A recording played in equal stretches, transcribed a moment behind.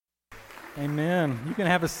Amen. You can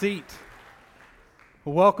have a seat.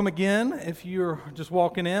 Well, welcome again. If you're just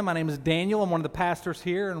walking in, my name is Daniel. I'm one of the pastors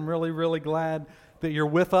here, and I'm really, really glad that you're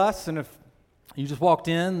with us. And if you just walked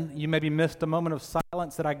in, you maybe missed a moment of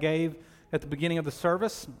silence that I gave at the beginning of the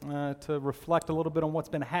service to reflect a little bit on what's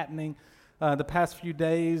been happening the past few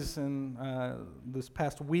days and this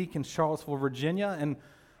past week in Charlottesville, Virginia. And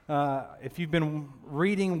if you've been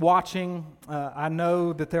reading, watching, I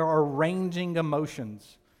know that there are ranging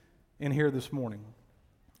emotions in here this morning.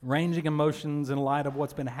 Ranging emotions in light of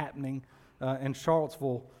what's been happening in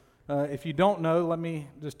Charlottesville. If you don't know, let me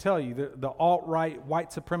just tell you, the alt-right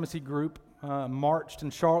white supremacy group marched in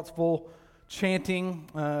Charlottesville chanting,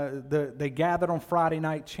 they gathered on Friday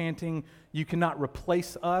night chanting, "You cannot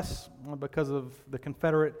replace us," because of the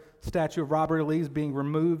Confederate statue of Robert E. Lee's being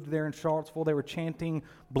removed there in Charlottesville. They were chanting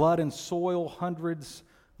 "Blood and Soil," hundreds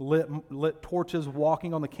lit torches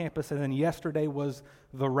walking on the campus, and then yesterday was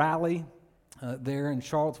the rally there in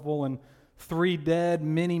Charlottesville, and 3 dead,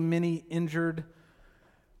 many injured.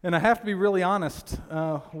 And I have to be really honest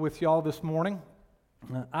with y'all this morning.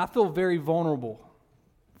 I feel very vulnerable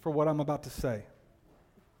for what I'm about to say.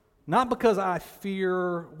 Not because I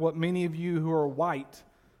fear what many of you who are white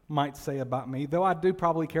might say about me, though I do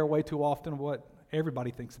probably care way too often what everybody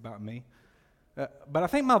thinks about me. But I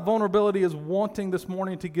think my vulnerability is wanting this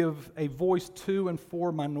morning to give a voice to and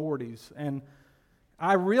for minorities. And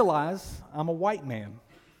I realize I'm a white man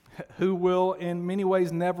who will in many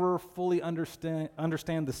ways never fully understand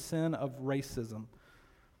the sin of racism.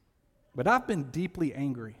 But I've been deeply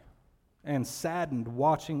angry and saddened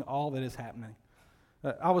watching all that is happening.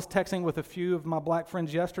 I was texting with a few of my black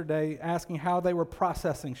friends yesterday asking how they were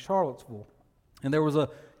processing Charlottesville. And there was a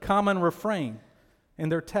common refrain in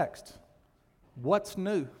their text: "What's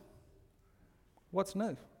new? What's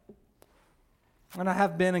new?" And I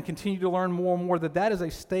have been and continue to learn more and more that is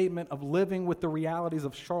a statement of living with the realities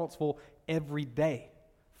of Charlottesville every day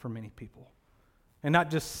for many people, and not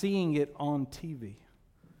just seeing it on TV.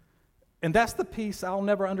 And that's the piece I'll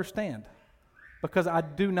never understand because I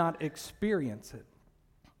do not experience it.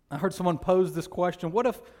 I heard someone pose this question: what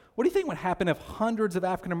do you think would happen if hundreds of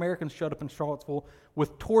African Americans showed up in Charlottesville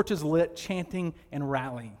with torches lit, chanting and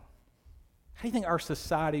rallying? How do you think our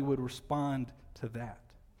society would respond to that?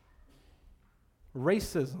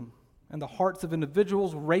 Racism in the hearts of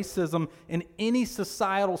individuals, racism in any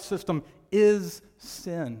societal system is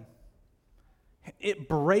sin. It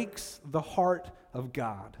breaks the heart of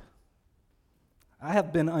God. I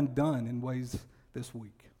have been undone in ways this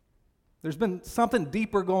week. There's been something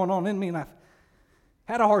deeper going on in me, and I've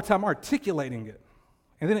had a hard time articulating it.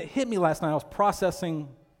 And then it hit me last night. I was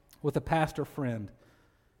processing with a pastor friend,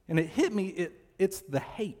 and it hit me, it's the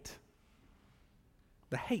hate.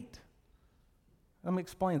 The hate. Let me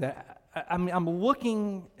explain that. I'm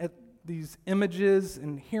looking at these images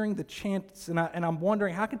and hearing the chants, and I'm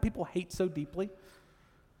wondering, how could people hate so deeply?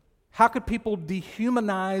 How could people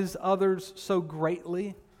dehumanize others so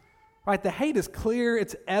greatly? Right? The hate is clear,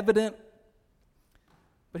 it's evident.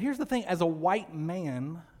 But here's the thing, as a white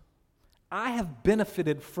man, I have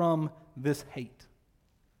benefited from this hate.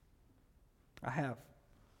 I have.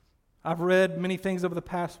 I've read many things over the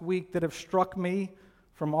past week that have struck me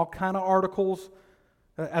from all kind of articles.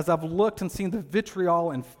 As I've looked and seen the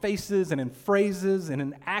vitriol in faces and in phrases and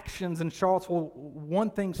in actions in Charlottesville,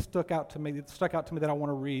 one thing stuck out to me that I want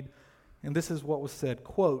to read, and this is what was said,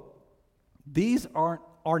 quote, "These are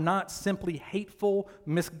not simply hateful,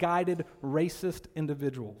 misguided, racist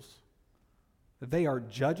individuals. They are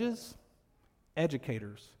judges,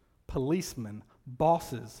 educators, policemen,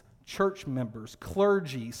 bosses, church members,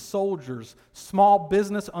 clergy, soldiers, small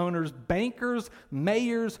business owners, bankers,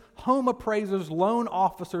 mayors, home appraisers, loan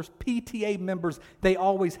officers, PTA members. They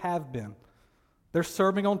always have been. They're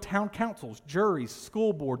serving on town councils, juries,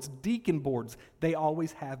 school boards, deacon boards. They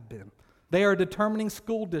always have been. They are determining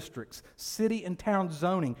school districts, city and town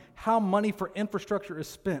zoning, how money for infrastructure is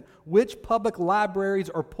spent, which public libraries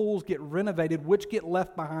or pools get renovated, which get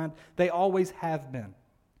left behind. They always have been.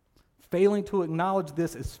 Failing to acknowledge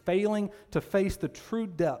this is failing to face the true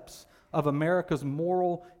depths of America's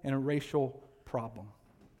moral and racial problem."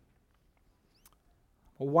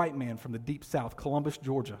 A white man from the deep south, Columbus,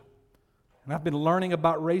 Georgia. And I've been learning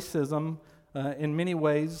about racism in many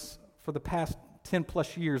ways for the past 10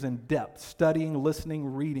 plus years in depth, studying,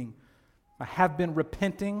 listening, reading. I have been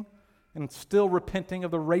repenting and still repenting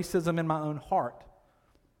of the racism in my own heart.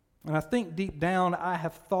 And I think deep down I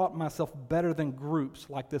have thought myself better than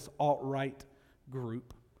groups like this alt-right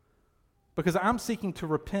group because I'm seeking to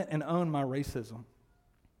repent and own my racism.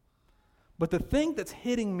 But the thing that's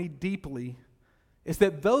hitting me deeply is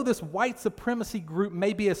that though this white supremacy group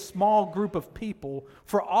may be a small group of people,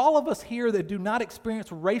 for all of us here that do not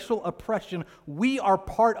experience racial oppression, we are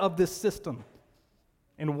part of this system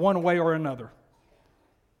in one way or another.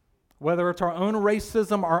 Whether it's our own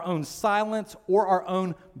racism, our own silence, or our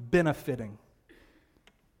own benefiting.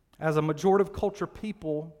 As a majorative culture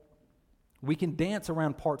people, we can dance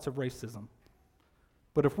around parts of racism.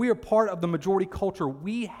 But if we are part of the majority culture,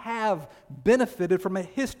 we have benefited from a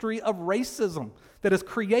history of racism that has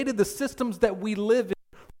created the systems that we live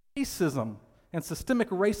in. Racism and systemic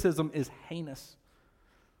racism is heinous.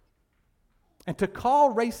 And to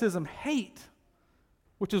call racism hate,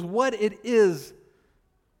 which is what it is,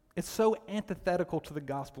 it's so antithetical to the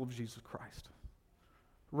gospel of Jesus Christ.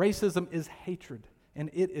 Racism is hatred, and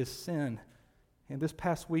it is sin. And this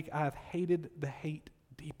past week, I have hated the hate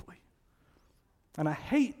deeply. And I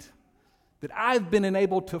hate that I've been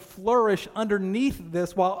enabled to flourish underneath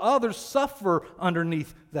this while others suffer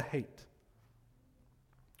underneath the hate.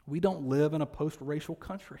 We don't live in a post-racial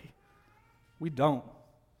country. We don't.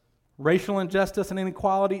 Racial injustice and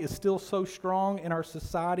inequality is still so strong in our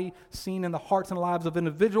society, seen in the hearts and lives of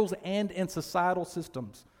individuals and in societal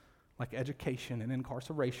systems like education and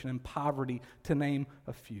incarceration and poverty, to name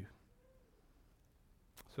a few.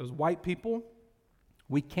 So as white people,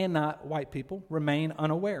 we cannot, white people, remain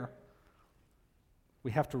unaware.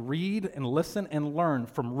 We have to read and listen and learn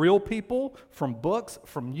from real people, from books,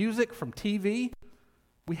 from music, from TV.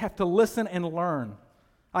 We have to listen and learn.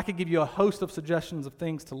 I could give you a host of suggestions of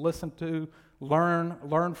things to listen to,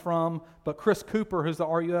 learn from, but Chris Cooper, who's the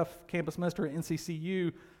RUF campus minister at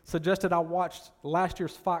NCCU, suggested I watch last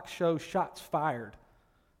year's Fox show, Shots Fired.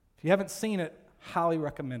 If you haven't seen it, highly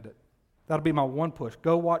recommend it. That'll be my one push.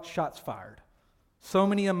 Go watch Shots Fired. So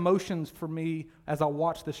many emotions for me as I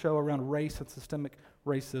watch the show around race and systemic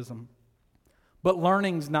racism. But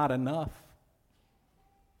learning's not enough.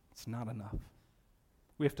 It's not enough.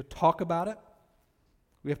 We have to talk about it.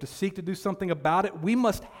 We have to seek to do something about it. We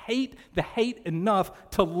must hate the hate enough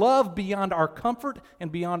to love beyond our comfort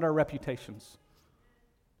and beyond our reputations.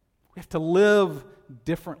 We have to live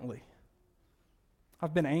differently.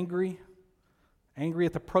 I've been angry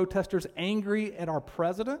at the protesters, angry at our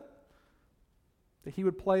president, that he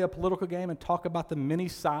would play a political game and talk about the many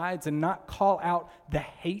sides and not call out the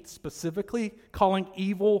hate specifically, calling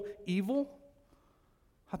evil evil.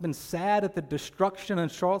 I've been sad at the destruction in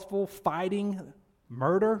Charlottesville, fighting,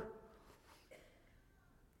 murder.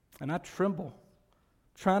 And I tremble,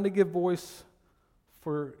 trying to give voice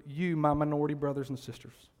for you, my minority brothers and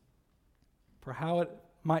sisters, for how it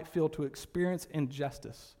might feel to experience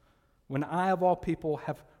injustice when I, of all people,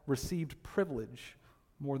 have received privilege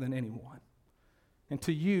more than anyone. And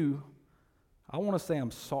to you, I want to say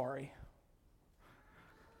I'm sorry.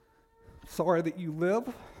 Sorry that you live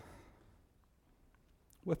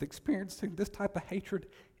with experiencing this type of hatred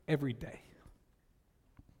every day,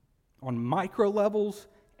 on micro levels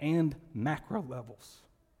and macro levels.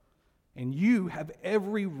 And you have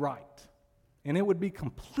every right, and it would be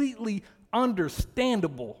completely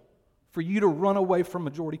understandable for you to run away from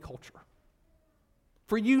majority culture.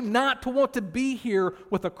 For you not to want to be here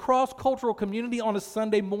with a cross-cultural community on a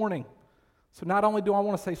Sunday morning. So not only do I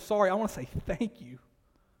want to say sorry, I want to say thank you.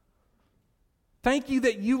 Thank you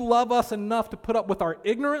that you love us enough to put up with our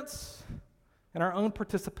ignorance and our own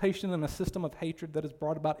participation in a system of hatred that has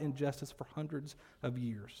brought about injustice for hundreds of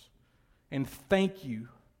years. And thank you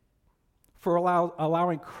for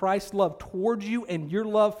allowing Christ's love towards you and your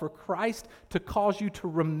love for Christ to cause you to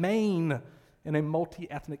remain in a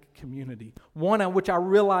multi-ethnic community, one in which I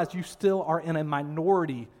realize you still are in a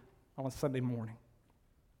minority on a Sunday morning.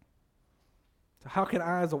 So how can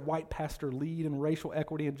I, as a white pastor, lead in racial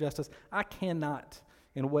equity and justice? I cannot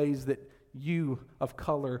in ways that you of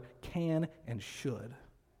color can and should.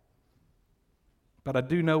 But I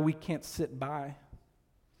do know we can't sit by.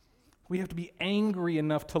 We have to be angry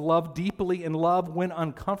enough to love deeply and love when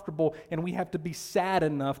uncomfortable, and we have to be sad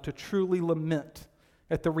enough to truly lament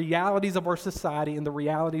at the realities of our society and the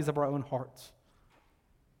realities of our own hearts.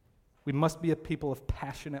 We must be a people of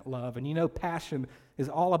passionate love. And you know, passion is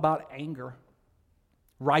all about anger,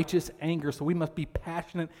 righteous anger. So we must be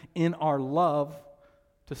passionate in our love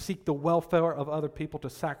to seek the welfare of other people, to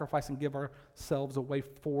sacrifice and give ourselves away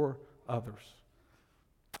for others.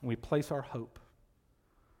 And we place our hope.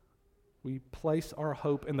 We place our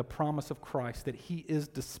hope in the promise of Christ that He is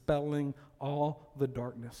dispelling all the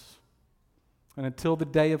darkness. And until the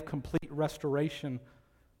day of complete restoration,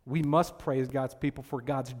 we must praise God's people for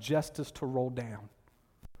God's justice to roll down,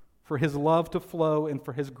 for His love to flow, and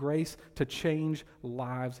for His grace to change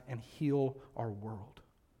lives and heal our world.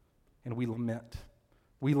 And we lament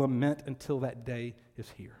We lament until that day is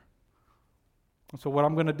here. And so what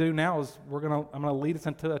I'm going to do now is I'm going to lead us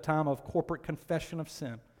into a time of corporate confession of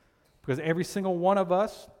sin. Because every single one of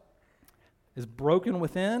us is broken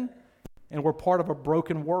within, and we're part of a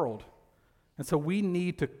broken world. And so we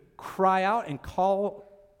need to cry out and call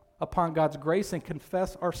upon God's grace and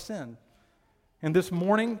confess our sin. And this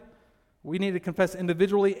morning, we need to confess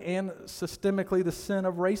individually and systemically the sin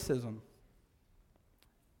of racism.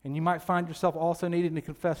 And you might find yourself also needing to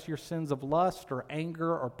confess your sins of lust or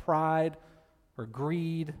anger or pride or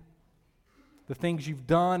greed, the things you've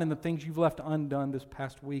done and the things you've left undone this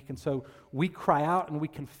past week. And so we cry out and we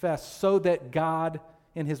confess so that God,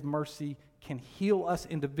 in His mercy, can heal us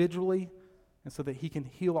individually and so that He can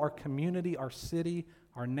heal our community, our city,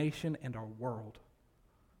 our nation, and our world.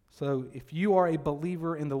 So if you are a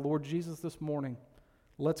believer in the Lord Jesus this morning,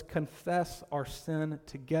 let's confess our sin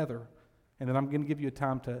together. And then I'm going to give you a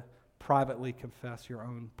time to privately confess your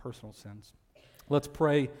own personal sins. Let's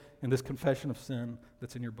pray in this confession of sin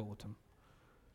that's in your bulletin.